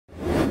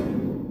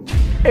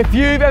If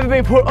you've ever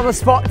been put on the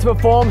spot to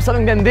perform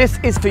something, then this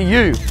is for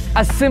you.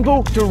 A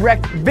simple,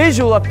 direct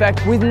visual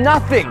effect with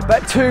nothing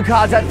but 2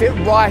 cards that fit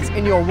right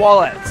in your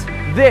wallet.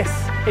 This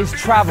is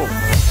travel.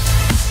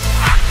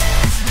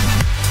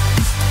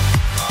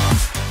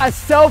 A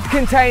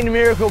self-contained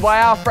miracle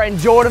by our friend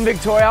Jordan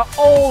Victoria,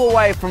 all the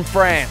way from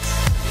France.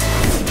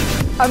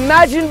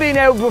 Imagine being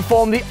able to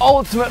perform the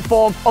ultimate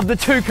form of the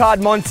 2-card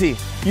Monty.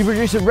 You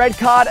produce a red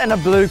card and a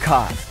blue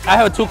card. I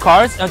have 2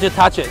 cards, and just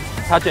touch it,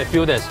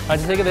 feel this. I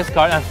just take this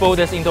card and fold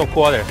this into a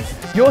quarter.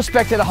 Your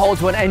spectator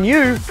holds one and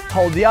you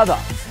hold the other.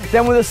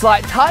 Then with a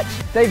slight touch,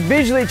 they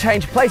visually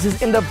change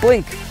places in the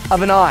blink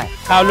of an eye.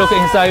 I'll look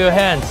inside your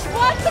hands.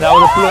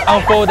 Now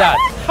unfold that.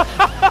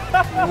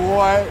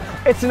 What?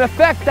 It's an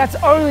effect that's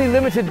only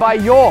limited by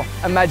your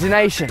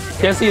imagination.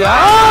 Can you see that?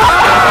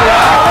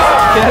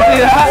 Can you see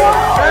that?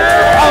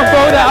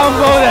 Unfold that,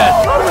 unfold that.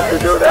 How did you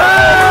do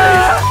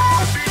that?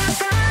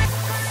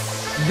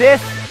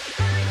 This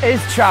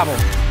is travel.